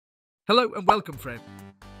Hello and welcome, friend.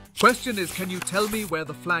 Question is, can you tell me where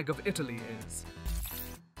the flag of Italy is?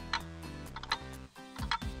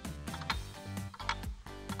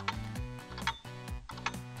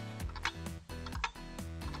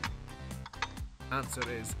 Answer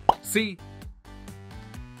is C.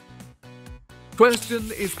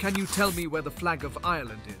 Question is, can you tell me where the flag of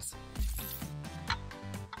Ireland is?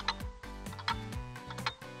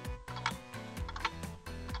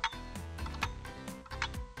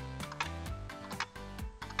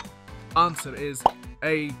 Answer is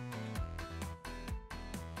A.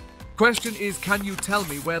 Question is, can you tell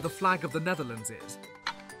me where the flag of the Netherlands is?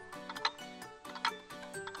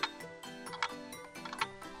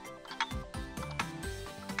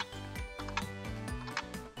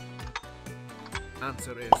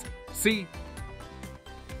 Answer is C.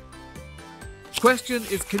 Question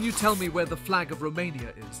is, can you tell me where the flag of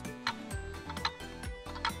Romania is?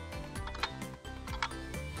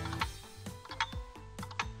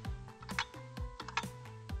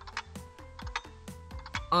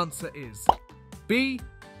 Answer is B.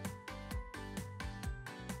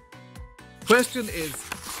 Question is,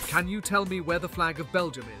 can you tell me where the flag of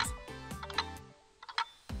Belgium is?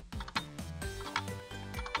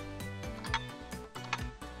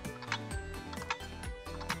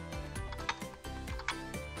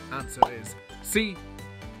 Answer is C.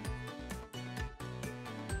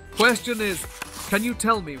 Question is, can you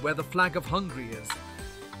tell me where the flag of Hungary is?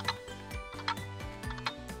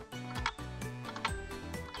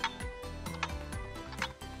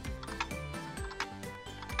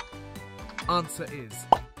 Answer is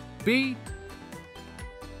B.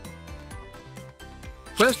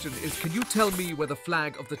 Question is, can you tell me where the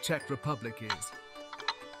flag of the Czech Republic is?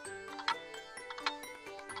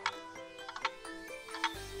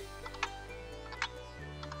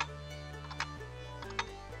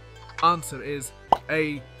 Answer is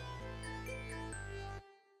A.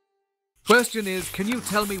 Question is, can you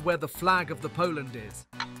tell me where the flag of the Poland is?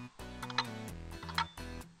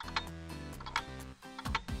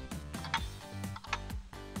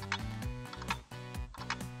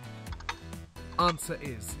 Answer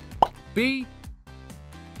is B.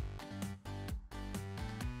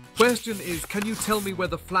 Question is, can you tell me where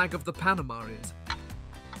the flag of the Panama is?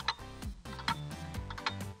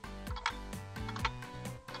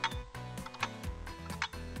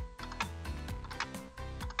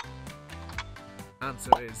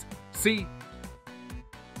 Answer is C.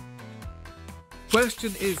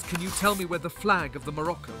 Question is, can you tell me where the flag of the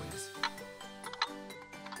Morocco is?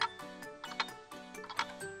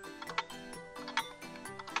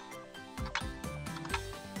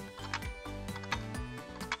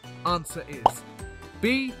 Answer is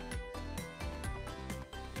B.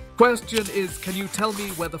 Question is, can you tell me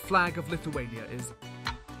where the flag of Lithuania is?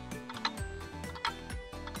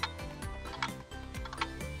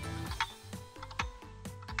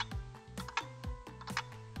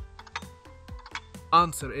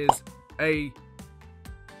 Answer is A.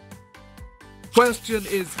 Question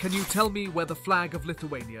is, can you tell me where the flag of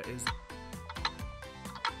Lithuania is?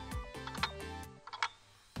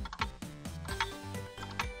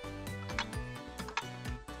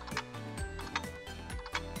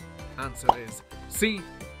 Answer is C.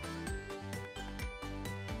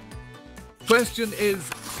 Question is,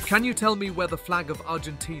 can you tell me where the flag of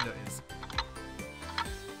Argentina is?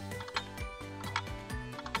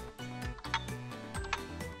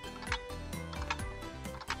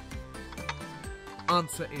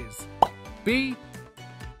 Answer is B.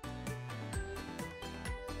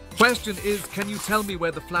 Question is, can you tell me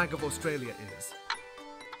where the flag of Australia is?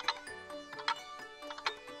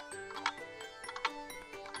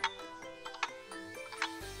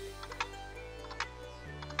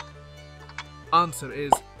 Answer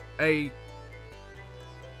is A.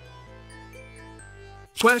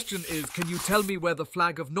 Question is, can you tell me where the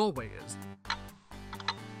flag of Norway is?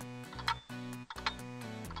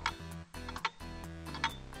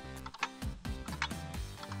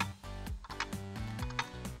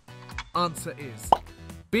 Answer is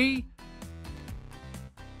B.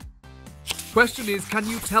 Question is, can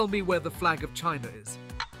you tell me where the flag of China is?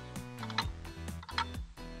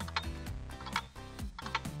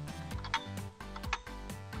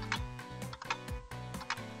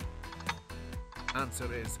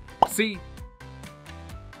 Answer is C.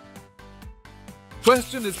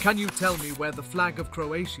 Question is, can you tell me where the flag of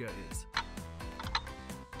Croatia is?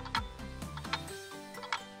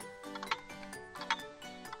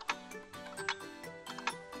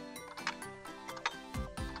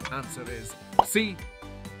 Answer is C.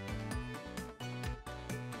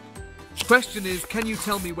 Question is, can you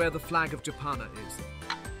tell me where the flag of Japan is?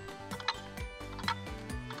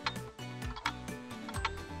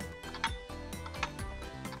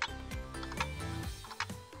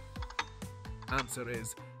 Answer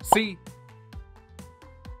is C.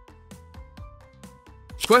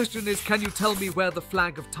 Question is, can you tell me where the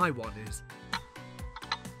flag of Taiwan is?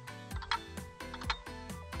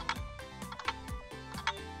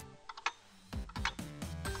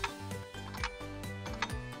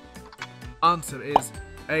 Answer is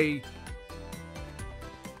A.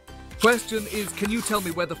 Question is, can you tell me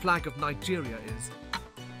where the flag of Nigeria is?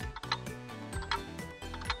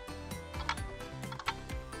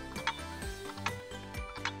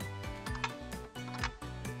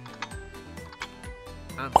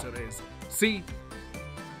 Answer is C.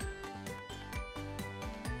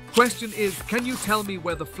 Question is, can you tell me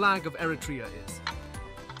where the flag of Eritrea is?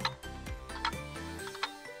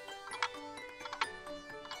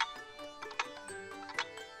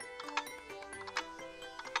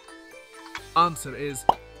 Answer is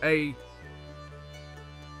A.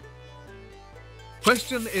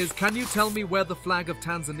 Question is, can you tell me where the flag of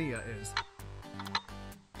Tanzania is?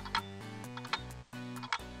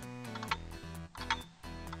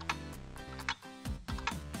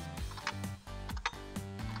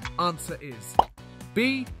 Answer is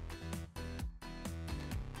B.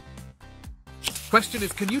 Question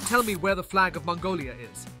is, can you tell me where the flag of Mongolia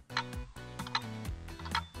is?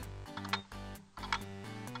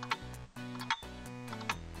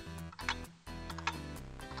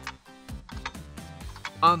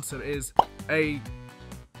 Answer is A.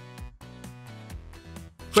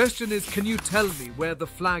 Question is, can you tell me where the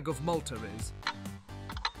flag of Malta is?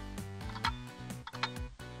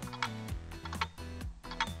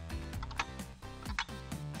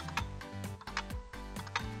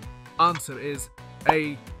 Answer is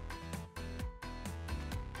A.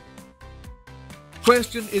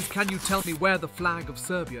 Question is, can you tell me where the flag of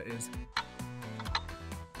Serbia is?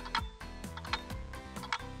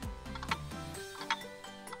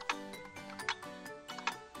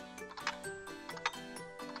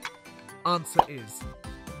 Answer is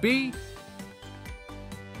B.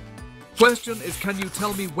 Question is, can you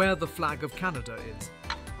tell me where the flag of Canada is?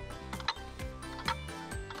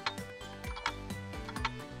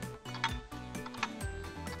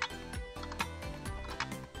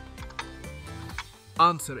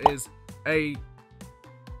 Answer is A.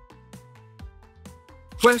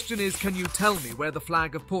 Question is, can you tell me where the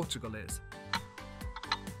flag of Portugal is?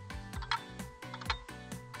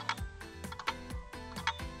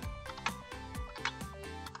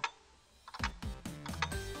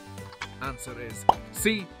 Answer is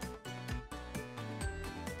C.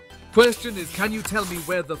 Question is, can you tell me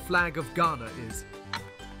where the flag of Ghana is?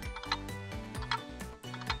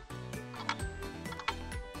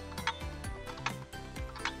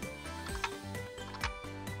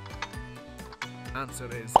 Answer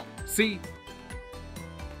is C.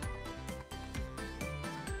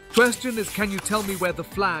 Question is, can you tell me where the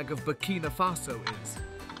flag of Burkina Faso is?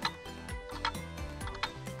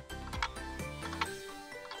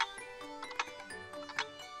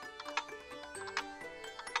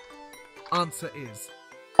 Answer is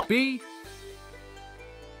B.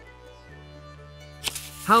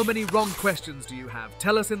 How many wrong questions do you have?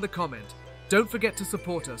 Tell us in the comment. Don't forget to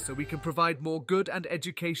support us so we can provide more good and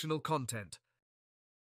educational content.